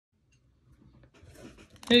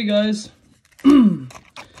Hey guys,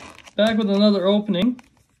 back with another opening.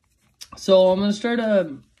 So I'm gonna start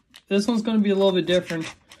this one's gonna be a little bit different.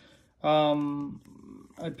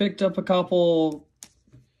 I picked up a couple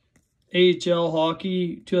AHL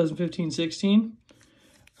hockey 2015-16.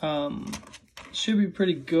 Should be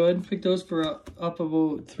pretty good. Picked those for up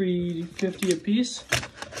about $3.50 a piece.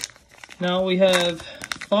 Now we have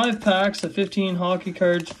 5 packs of 15 hockey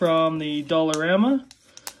cards from the Dollarama.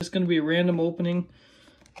 It's gonna be a random opening.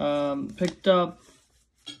 Picked up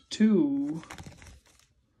 2.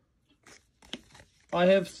 I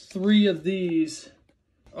have 3 of these.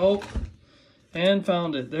 Oh, and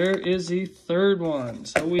found it. There is the 3rd one.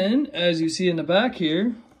 So as you see in the back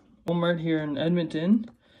here, Walmart here in Edmonton,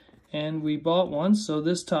 and we bought one. So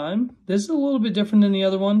this time, this is a little bit different than the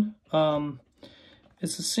other one.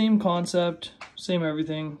 It's the same concept, same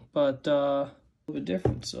everything, but a little bit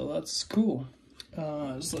different. So that's cool.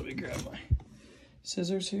 Just let me grab my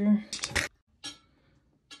scissors here.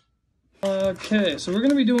 Okay, so we're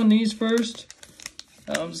going to be doing these first.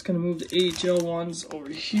 I'm just going to move the AHL ones over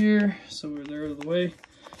here so they're out of the way.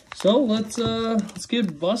 So let's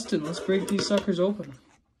get busted. Let's break these suckers open.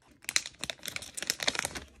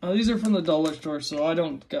 Now these are from the dollar store, so I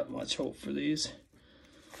don't got much hope for these.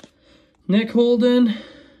 Nick Holden,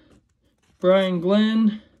 Brian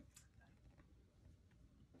Glenn,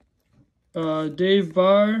 Dave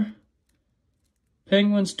Barr,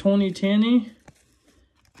 Penguins Tony Tanney,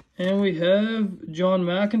 and we have John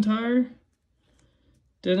McIntyre,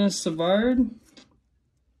 Dennis Savard.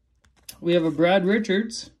 We have a Brad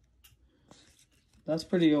Richards. That's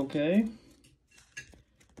pretty okay.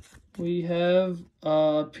 We have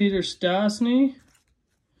Peter Stastny. I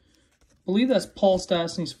believe that's Paul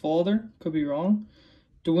Stastny's father. Could be wrong.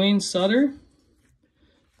 Dwayne Sutter.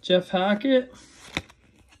 Jeff Hackett.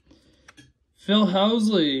 Phil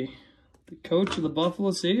Housley, the coach of the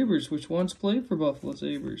Buffalo Sabres, which once played for Buffalo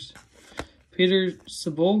Sabres. Peter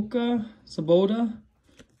Sabota,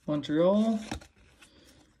 Montreal.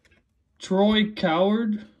 Troy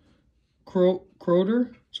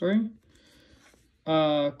Croder, sorry.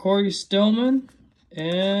 Corey Stillman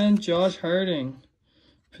and Josh Harding.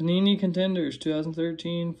 Panini Contenders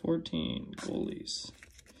 2013-14 goalies.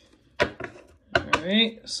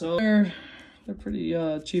 Alright, so they're pretty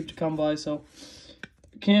cheap to come by. So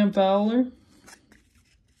Cam Fowler,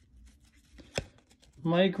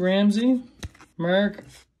 Mike Ramsey, Mark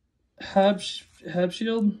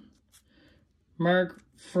Habshield, Mark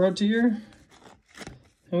Frotier,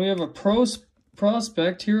 and we have a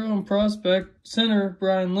prospect, hero and prospect center,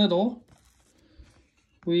 Brian Little.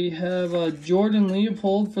 We have Jordan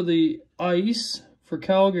Leopold for the Ice for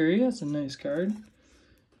Calgary. That's a nice card.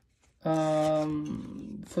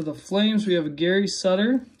 For the Flames, we have Gary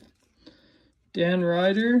Sutter, Dan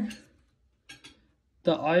Ryder.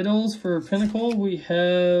 The Idols for Pinnacle, we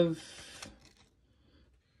have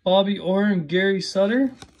Bobby Orr and Gary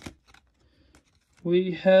Sutter.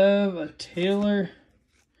 We have a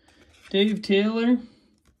Dave Taylor.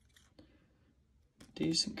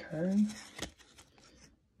 Decent card.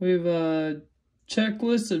 We have a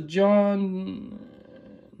checklist of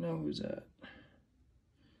who's that?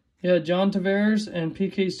 Yeah, John Tavares and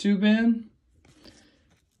PK Subban.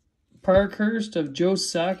 Parkhurst of Joe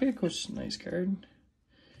Sakic, which is a nice card.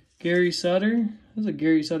 Gary Sutter. That's a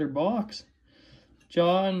Gary Sutter box.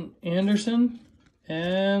 John Anderson.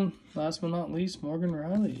 And last but not least, Morgan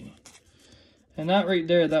Riley. And that right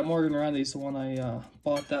there, that Morgan Riley is the one I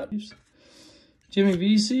bought that. Jimmy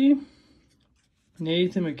Vesey.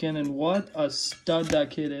 Nathan McKinnon. What a stud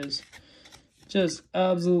that kid is. Just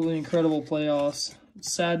absolutely incredible playoffs.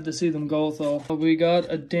 Sad to see them go, though. We got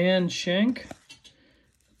a Dan Schenk,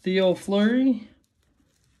 Theo Fleury,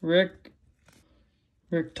 Rick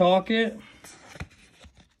Tocchet,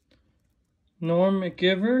 Norm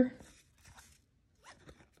McGiver.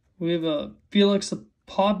 We have a Felix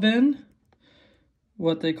Potvin,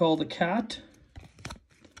 what they call the cat.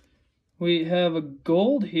 We have a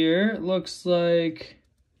gold here. It looks like,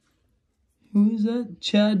 who is that?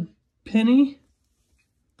 Chad Penny,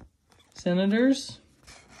 Senators.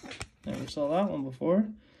 Never saw that one before.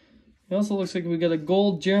 It also looks like we got a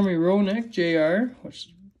gold Jeremy Roenick, JR, which is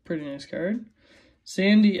a pretty nice card.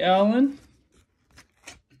 Sandy Allen.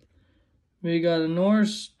 We got a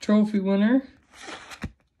Norris Trophy winner.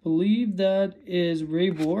 Believe that is Ray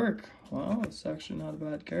Bork. Wow, it's actually not a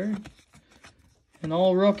bad card. An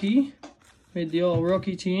all-rookie. Made the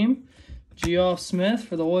all-rookie team. Geoff Smith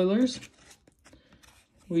for the Oilers.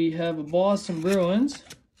 We have a Boston Bruins.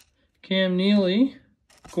 Cam Neely.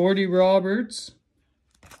 Gordy Roberts.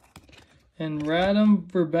 And Radim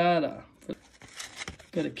Verbata.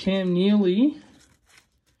 Got a Cam Neely.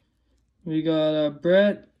 We got a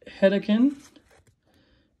Brett Hedican.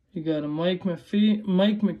 We got a Mike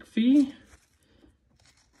McPhee.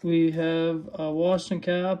 We have a Washington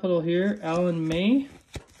Capital here, Alan May.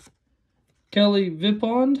 Kelly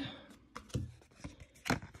Vipond.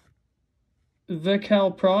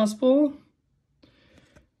 Vikal Prospo.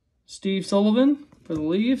 Steve Sullivan for the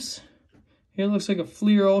Leafs. Here looks like a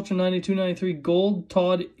Fleer Ultra 92-93 Gold,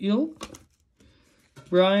 Todd Ilk.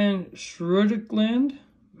 Brian Schrödekland.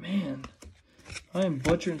 Man, I am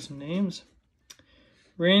butchering some names.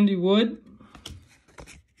 Randy Wood.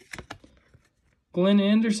 Glenn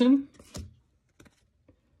Anderson.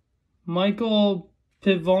 Michael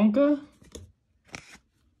Pivonka.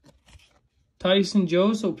 Tyson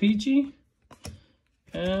Joe Peachy.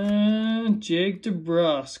 And Jake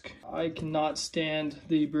DeBrusk. I cannot stand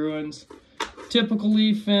the Bruins. Typical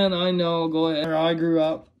Leaf fan, I know. Go ahead. I grew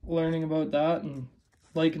up learning about that and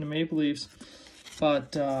liking the Maple Leafs.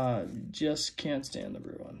 But just can't stand the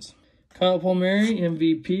Bruins. Kyle Palmieri,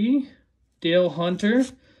 MVP. Dale Hunter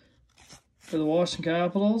for the Washington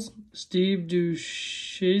Capitals. Steve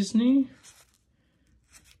Duchesne.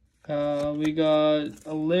 We got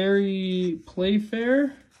a Larry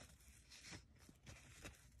Playfair.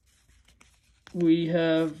 We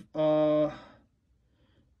have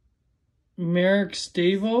Merrick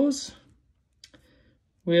Stavos.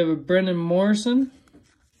 We have a Brendan Morrison.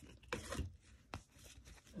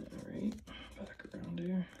 Alright, back around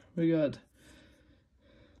here. We got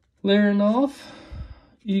Larinoff,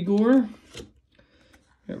 Igor.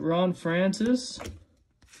 We got Ron Francis.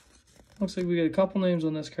 Looks like we got a couple names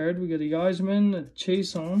on this card. We got a Yasmin, a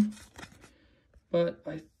Chason. But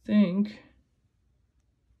I think...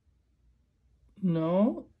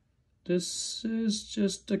 no, this is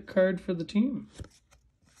just a card for the team.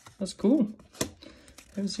 That's cool. I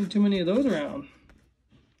haven't seen too many of those around.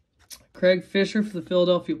 Craig Fisher for the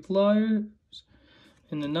Philadelphia Flyers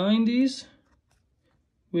in the 90s.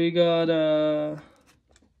 We got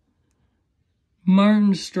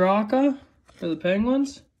Martin Straka for the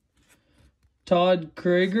Penguins. Todd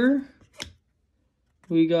Krager.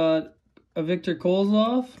 We got a Victor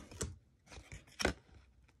Kozlov.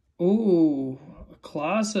 Ooh, a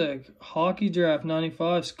classic hockey draft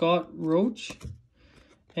 95, Scott Roach.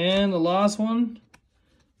 And the last one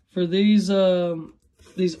for these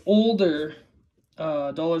older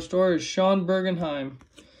dollar stores, Sean Bergenheim.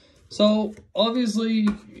 So obviously,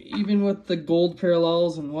 even with the gold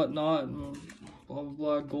parallels and whatnot, and blah blah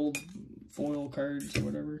blah, gold foil cards or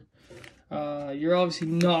whatever, you're obviously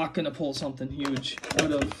not gonna pull something huge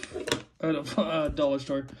out of dollar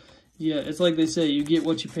store. Yeah, it's like they say, you get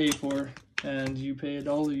what you pay for, and you pay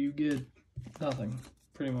 $1, you get nothing,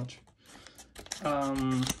 pretty much.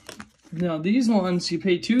 Now these ones, you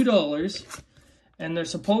pay $2, and they're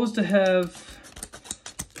supposed to have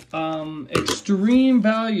extreme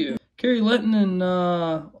value. Kerry Litton and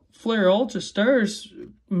Flair Ultra Stars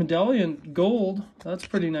Medallion Gold, that's a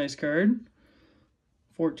pretty nice card.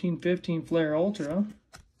 14-15 Flair Ultra.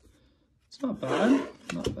 It's not bad,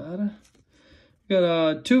 not bad.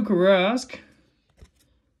 Got Tuukka Rask,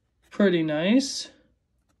 pretty nice.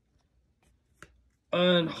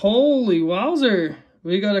 And holy wowzer,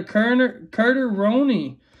 we got a Carter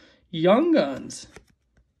Roney, Young Guns.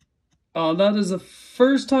 That is the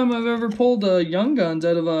first time I've ever pulled a Young Guns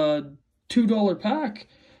out of a $2 pack.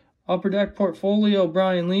 Upper Deck Portfolio,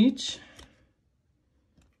 Brian Leach.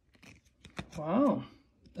 Wow,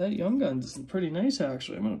 that Young Guns is pretty nice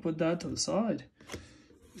actually. I'm going to put that to the side.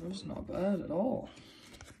 That's not bad at all.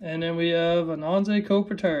 And then we have an Anze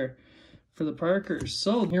Kopitar for the Parkers.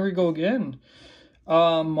 So here we go again.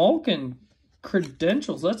 Malkin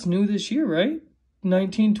credentials. That's new this year, right?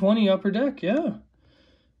 1920 Upper Deck. Yeah.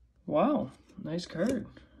 Wow. Nice card.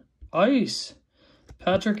 Ice.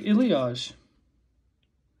 Patrick Iliaj.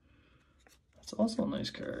 That's also a nice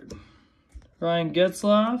card. Ryan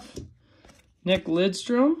Getzlaf. Nick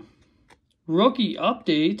Lidstrom. Rookie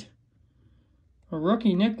update. A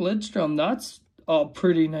rookie Nick Lidstrom, that's a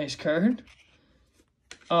pretty nice card.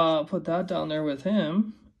 Put that down there with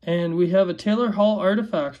him. And we have a Taylor Hall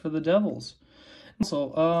artifact for the Devils.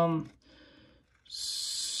 So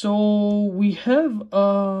we have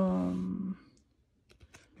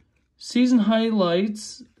season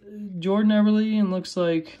highlights. Jordan Eberle, and looks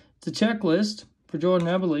like it's a checklist for Jordan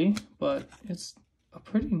Eberle, but it's a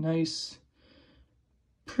pretty nice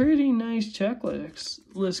checklist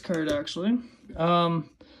card actually.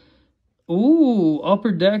 Ooh,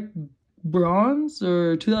 Upper Deck Bronze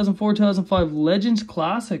or 2004-2005 Legends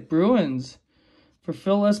Classic Bruins for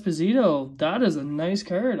Phil Esposito. That is a nice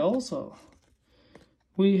card also.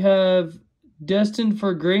 We have Destined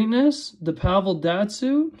for Greatness, the Pavel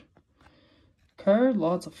Datsyuk. card.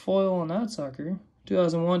 Lots of foil on that sucker.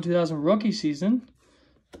 2001-2000 rookie season.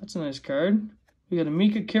 That's a nice card. We got a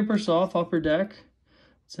Mika Kiprusoff upper deck.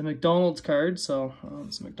 It's a McDonald's card, so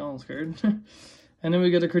it's a McDonald's card. And then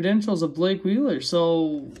we got the credentials of Blake Wheeler.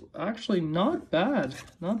 So actually not bad.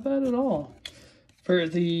 Not bad at all. For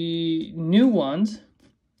the new ones,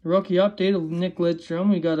 rookie update of Nick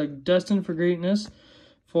Lidstrom. We got a Destined for Greatness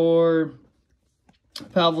for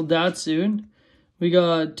Pavel Datsyuk. We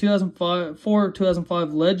got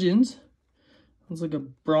 2005 Legends. It's like a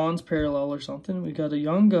bronze parallel or something. We got a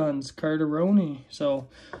Young Guns Carteroni. So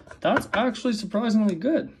that's actually surprisingly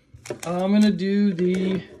good. I'm going to do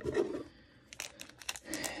the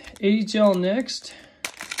AHL next.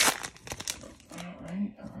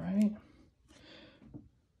 Alright.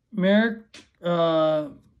 Marek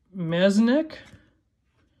Mazanec.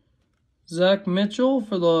 Zach Mitchell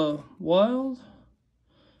for the Wild.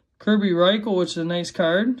 Kirby Reichel, which is a nice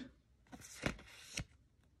card.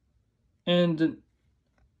 And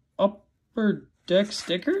upper deck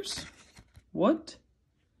stickers? What?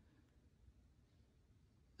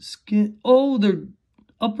 Skin. Oh, they're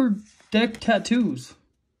upper deck tattoos.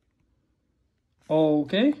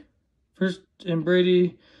 Okay. First, and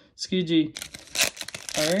Brady Skiji.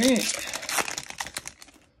 Alright.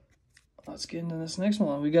 Let's get into this next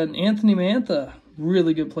one. We got an Anthony Mantha.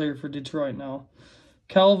 Really good player for Detroit now.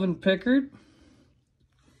 Calvin Pickard.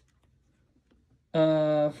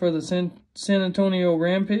 For the San Antonio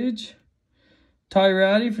Rampage. Ty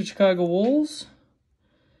Ratty for Chicago Wolves.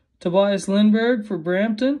 Tobias Lindbergh for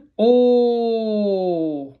Brampton.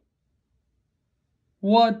 Oh!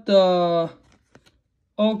 What the...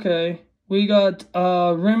 Okay. We got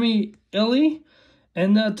Remy Illy.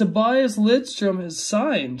 And Tobias Lidstrom is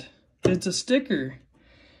signed. It's a sticker.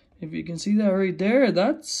 If you can see that right there,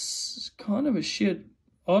 that's kind of a shit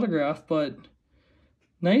autograph, but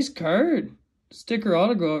nice card. Sticker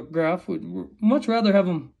autograph. Would much rather have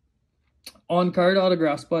them on card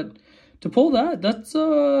autographs, but to pull that, that's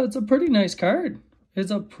it's a pretty nice card.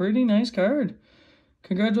 It's a pretty nice card.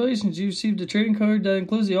 Congratulations, you received a trading card that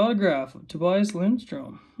includes the autograph of Tobias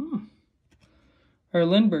Lindstrom. Or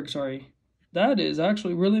Lindbergh, sorry. That is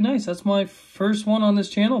actually really nice. That's my first one on this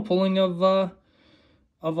channel pulling of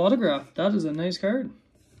autograph. That is a nice card.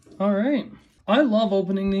 All right. I love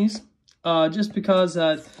opening these just because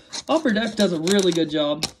Upper Deck does a really good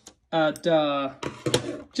job at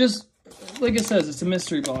just, like it says, it's a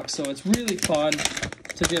mystery box. So it's really fun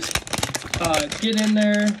to just get in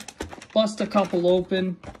there, bust a couple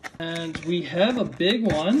open. And we have a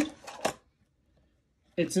big one.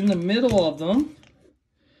 It's in the middle of them.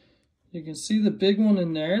 You can see the big one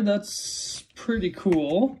in there. That's pretty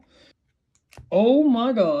cool. Oh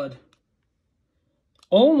my god.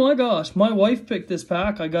 Oh my gosh. My wife picked this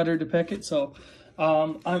pack. I got her to pick it. So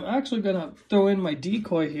I'm actually going to throw in my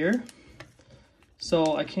decoy here.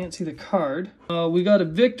 So I can't see the card. We got a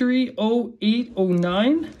Victory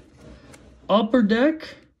 0809. Upper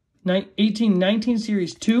Deck 1819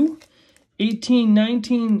 Series 2.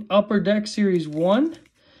 1819 Upper Deck Series 1.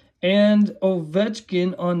 And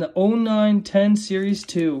Ovechkin on the 0910 Series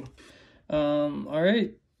 2.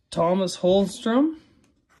 Alright. Thomas Holmstrom.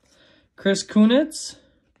 Chris Kunitz.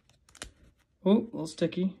 Oh, a little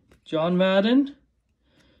sticky. John Madden.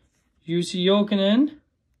 Jussi Jokinen.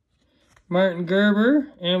 Martin Gerber.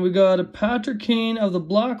 And we got a Patrick Kane of the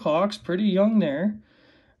Blackhawks. Pretty young there.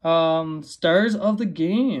 Stars of the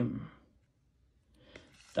Game.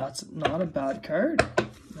 That's not a bad card.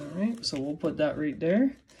 Alright, so we'll put that right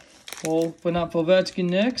there. We'll open up Ovechkin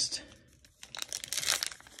next.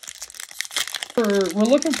 We're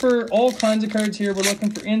looking for all kinds of cards here. We're looking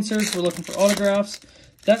for inserts. We're looking for autographs.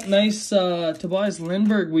 That nice Tobias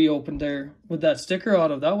Lindbergh we opened there with that sticker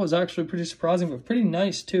auto. That was actually pretty surprising, but pretty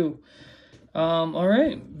nice too. All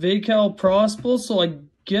right, Vakel Prospel. So I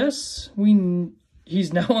guess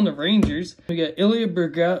he's now on the Rangers. We got Ilya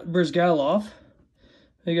Brzgalov.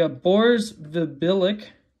 We got Boris Vibilic.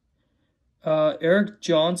 Eric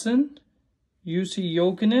Johnson, Jussi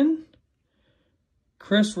Jokinen,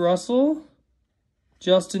 Chris Russell,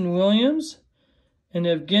 Justin Williams, and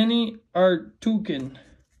Evgeny Artukin.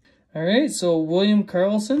 All right, so William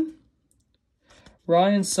Karlsson,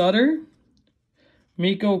 Ryan Sutter,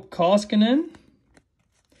 Mikko Koskinen,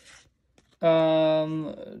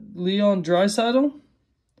 Leon Draisaitl,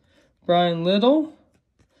 Brian Little,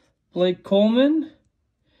 Blake Coleman,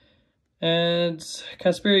 and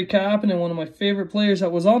Kasperi Kapanen, one of my favorite players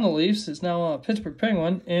that was on the Leafs, is now a Pittsburgh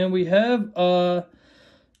Penguin. And we have a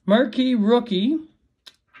marquee rookie,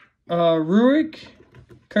 Rurik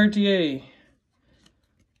Cartier.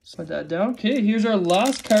 Let's put that down. Okay, here's our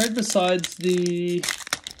last card besides the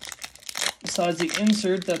besides the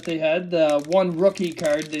insert that they had, the one rookie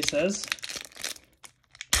card, they says.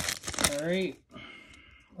 All right,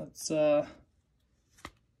 let's go.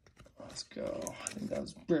 I think that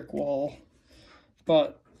was Brick Wall.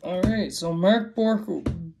 But, all right, so Mark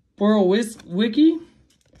Borowicki,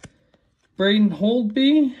 Braden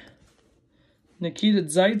Holtby, Nikita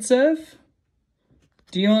Zaitsev,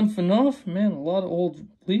 Dion Phaneuf, man, a lot of old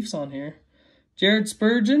Leafs on here. Jared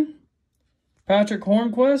Spurgeon, Patrick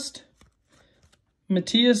Hornquist,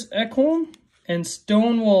 Matthias Ekholm, and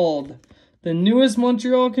Stonewalled, the newest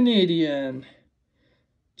Montreal Canadian,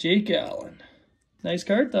 Jake Allen. Nice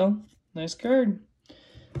card, though. Nice card.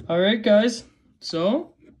 All right, guys.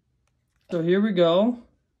 So here we go.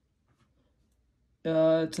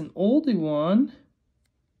 It's an oldie one.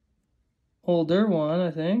 Older one, I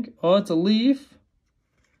think. Oh, it's a Leaf.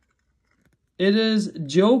 It is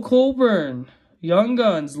Joe Colburn. Young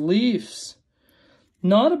Guns, Leafs.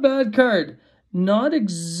 Not a bad card. Not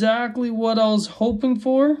exactly what I was hoping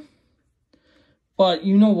for. But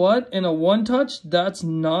you know what? In a one-touch, that's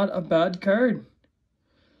not a bad card.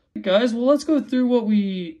 Guys, well, let's go through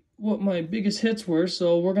what my biggest hits were.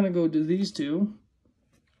 So we're going to go do these two.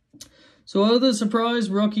 So out of the surprise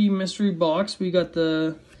rookie mystery box, we got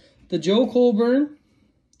the Joe Colburn.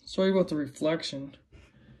 Sorry about the reflection.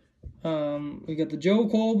 We got the Joe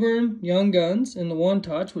Colburn Young Guns in the one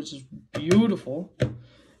touch, which is beautiful.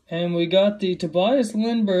 And we got the Tobias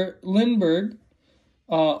Lindbergh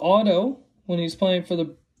auto when he's playing for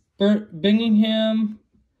the Bingham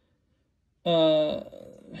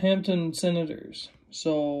Hampton Senators.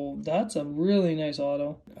 So that's a really nice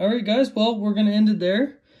auto. All right, guys. Well, we're going to end it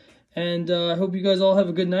there. And I hope you guys all have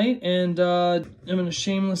a good night. And I'm going to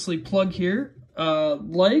shamelessly plug here.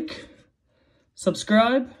 Like,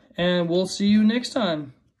 subscribe, and we'll see you next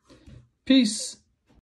time. Peace.